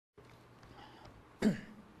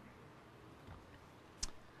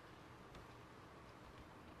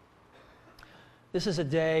This is a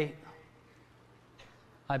day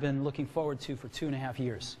I've been looking forward to for 2.5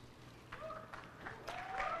 years.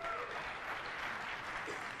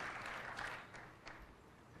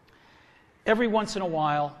 Every once in a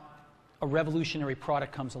while, a revolutionary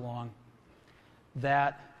product comes along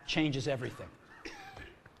that changes everything.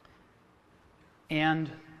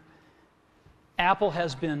 And Apple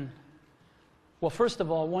has been, well, first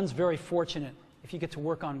of all, one's very fortunate if you get to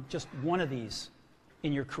work on just one of these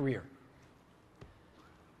in your career.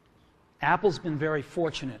 Apple's been very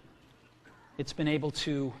fortunate. It's been able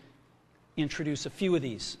to introduce a few of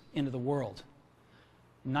these into the world.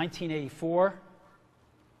 In 1984,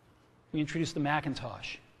 we introduced the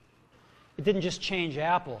Macintosh. It didn't just change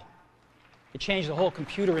Apple, it changed the whole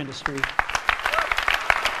computer industry.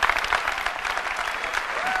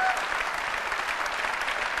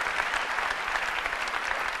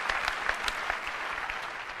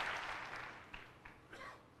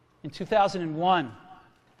 In 2001,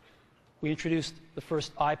 we introduced the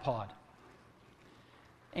first iPod.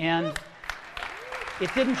 And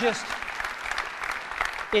it didn't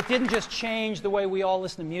just change the way we all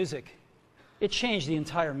listen to music. It changed the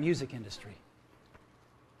entire music industry.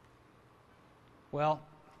 Well,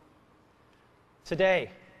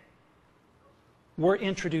 today, we're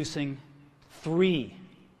introducing 3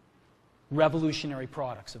 revolutionary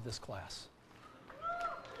products of this class.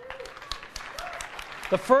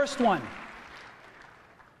 The first one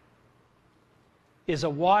is a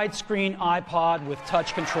widescreen iPod with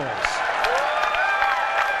touch controls.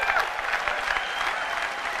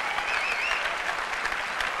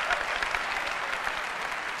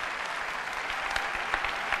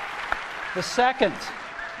 The second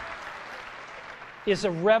is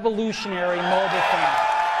a revolutionary mobile phone.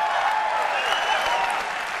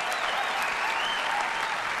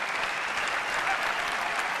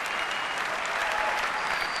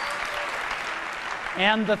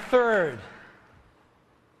 And the third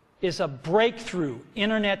is a breakthrough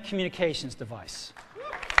internet communications device.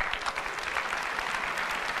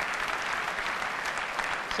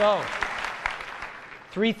 So,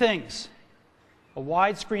 3 things. A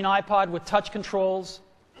widescreen iPod with touch controls,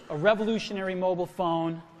 a revolutionary mobile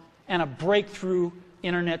phone, and a breakthrough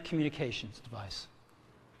internet communications device.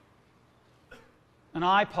 An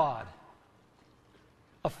iPod,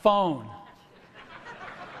 a phone,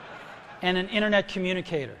 and an internet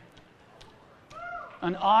communicator.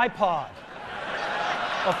 An iPod,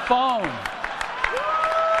 a phone.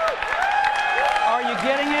 Are you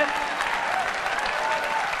getting it?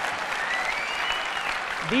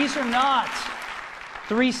 These are not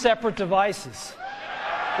 3 separate devices.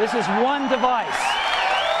 This is one device.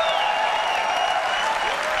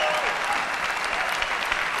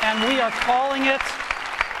 And we are calling it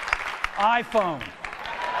iPhone.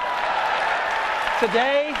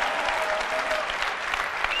 Today,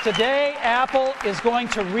 Apple is going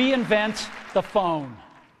to reinvent the phone.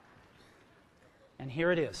 And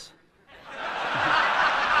here it is.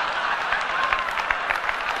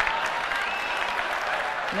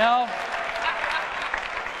 No.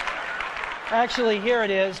 Actually, here it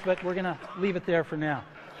is, but we're going to leave it there for now.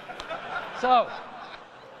 So,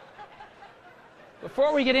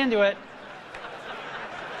 before we get into it,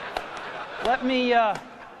 let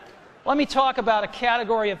me talk about a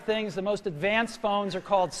category of things. The most advanced phones are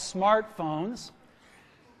called smartphones,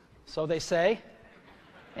 so they say.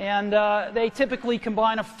 And they typically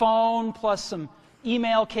combine a phone plus some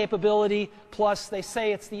email capability, plus they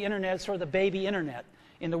say it's the internet, sort of the baby internet,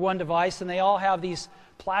 in the one device. And they all have these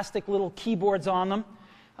plastic little keyboards on them.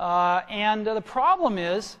 And the problem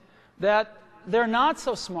is that they're not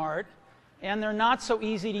so smart and they're not so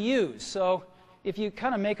easy to use. So if you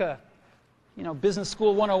kind of make a Business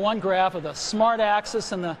School 101 graph of the smart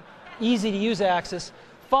axis and the easy-to-use axis,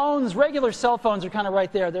 regular cell phones are kind of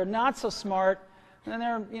right there. They're not so smart, and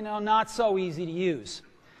they're not so easy to use.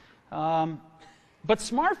 But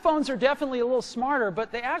smartphones are definitely a little smarter,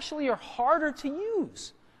 but they actually are harder to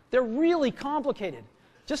use. They're really complicated.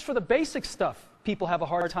 Just for the basic stuff, people have a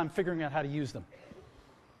hard time figuring out how to use them.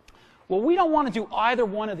 Well, we don't want to do either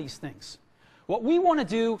one of these things. What we want to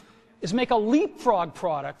do is make a leapfrog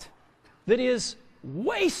product that is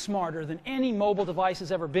way smarter than any mobile device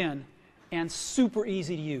has ever been and super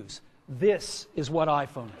easy to use. This is what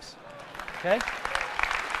iPhone is. Okay?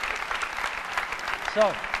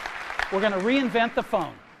 So, we're going to reinvent the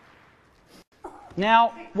phone.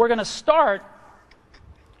 Now, we're going to start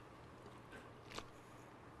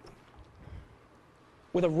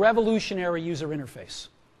with a revolutionary user interface.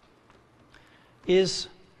 It is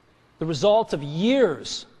the result of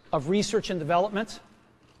years of research and development.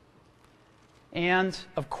 And,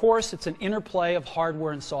 of course, it's an interplay of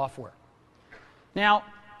hardware and software. Now,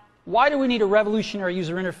 why do we need a revolutionary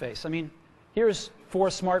user interface? I mean, here's 4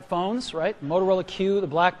 smartphones, right? Motorola Q, the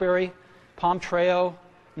BlackBerry, Palm Treo,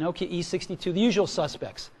 Nokia E62, the usual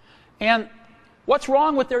suspects. And what's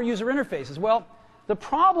wrong with their user interfaces? Well, the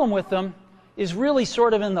problem with them is really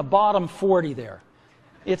sort of in the bottom 40 there.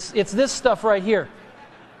 It's this stuff right here.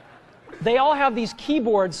 They all have these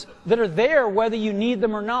keyboards that are there whether you need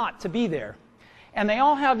them or not to be there. And they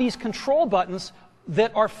all have these control buttons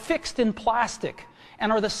that are fixed in plastic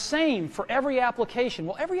and are the same for every application.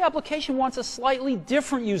 Well, every application wants a slightly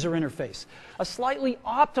different user interface, a slightly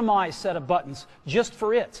optimized set of buttons just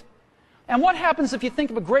for it. And what happens if you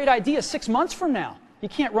think of a great idea 6 months from now? You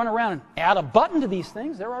can't run around and add a button to these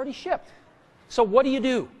things. They're already shipped. So what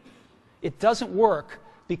do? It doesn't work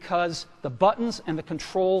because the buttons and the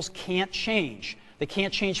controls can't change. They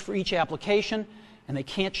can't change for each application, and they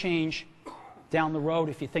can't change down the road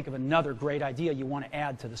if you think of another great idea you want to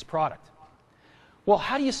add to this product. Well,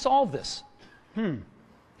 how do you solve this?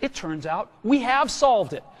 It turns out we have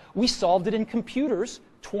solved it. We solved it in computers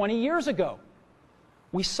 20 years ago.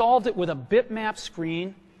 We solved it with a bitmap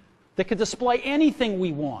screen that could display anything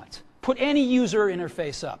we want, put any user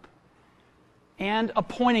interface up, and a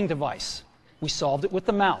pointing device. We solved it with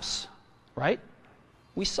the mouse, right?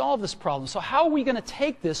 We solved this problem. So how are we going to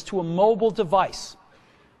take this to a mobile device?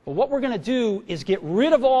 Well, what we're going to do is get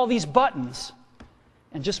rid of all these buttons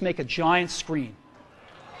and just make a giant screen.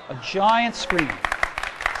 A giant screen.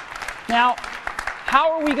 Now,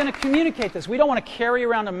 how are we going to communicate this? We don't want to carry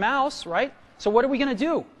around a mouse, right? So what are we going to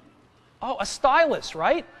do? Oh, a stylus,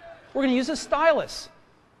 right? We're going to use a stylus.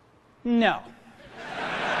 No.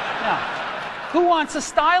 No. Who wants a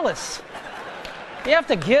stylus? You have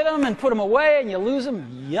to get them and put them away and you lose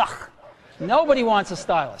them. Yuck. Nobody wants a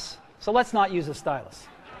stylus. So let's not use a stylus.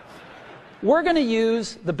 We're going to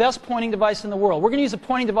use the best pointing device in the world. We're going to use a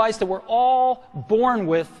pointing device that we're all born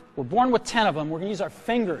with. We're born with 10 of them. We're going to use our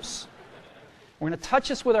fingers. We're going to touch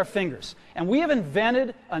this with our fingers. And we have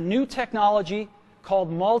invented a new technology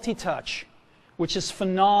called multi-touch, which is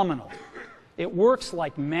phenomenal. It works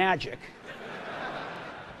like magic.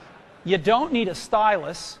 You don't need a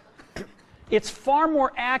stylus. It's far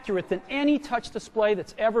more accurate than any touch display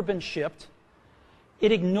that's ever been shipped.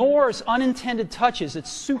 It ignores unintended touches.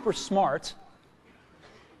 It's super smart.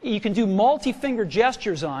 You can do multi-finger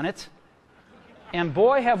gestures on it. And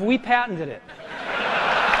boy, have we patented it.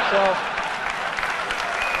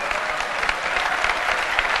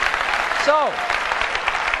 So,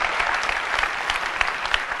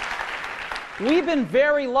 we've been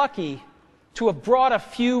very lucky to have brought a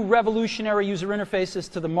few revolutionary user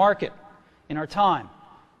interfaces to the market in our time.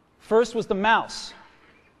 First was the mouse.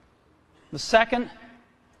 The second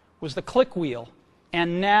was the click wheel.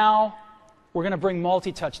 And now we're going to bring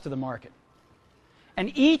multi-touch to the market.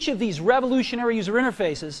 And each of these revolutionary user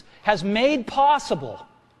interfaces has made possible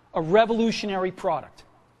a revolutionary product.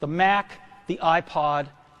 The Mac, the iPod,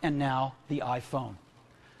 and now the iPhone.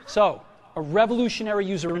 So, a revolutionary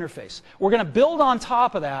user interface. We're going to build on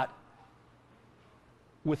top of that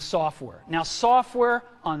with software. Now, software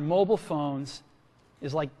on mobile phones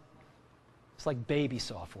is like baby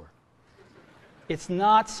software. It's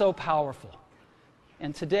not so powerful.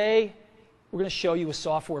 And today, we're going to show you a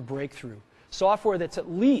software breakthrough. Software that's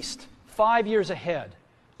at least 5 years ahead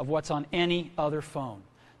of what's on any other phone.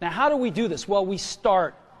 Now, how do we do this? Well, we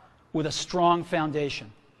start with a strong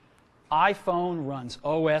foundation. iPhone runs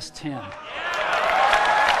OS X.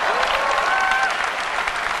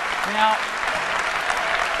 Now,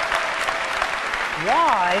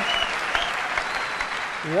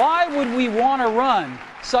 why would we want to run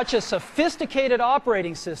such a sophisticated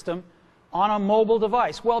operating system on a mobile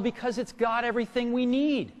device? Well, because it's got everything we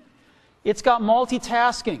need. It's got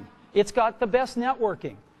multitasking. It's got the best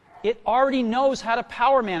networking. It already knows how to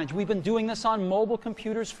power manage. We've been doing this on mobile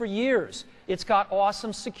computers for years. It's got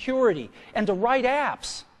awesome security. And to write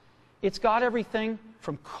apps, it's got everything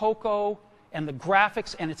from Cocoa and the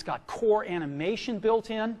graphics, and it's got core animation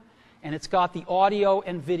built in, and it's got the audio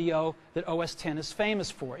and video that OS X is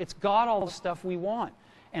famous for. It's got all the stuff we want,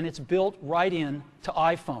 and it's built right in to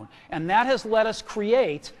iPhone. And that has let us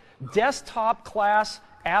create desktop-class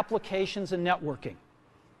applications and networking,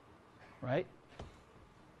 right?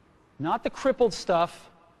 Not the crippled stuff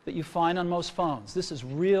that you find on most phones. This is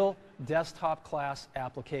real desktop-class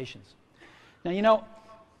applications. Now, you know,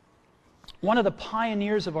 one of the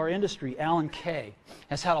pioneers of our industry, Alan Kay,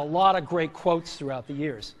 has had a lot of great quotes throughout the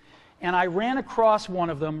years. And I ran across one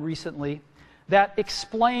of them recently that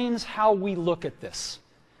explains how we look at this,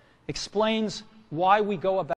 explains why we go about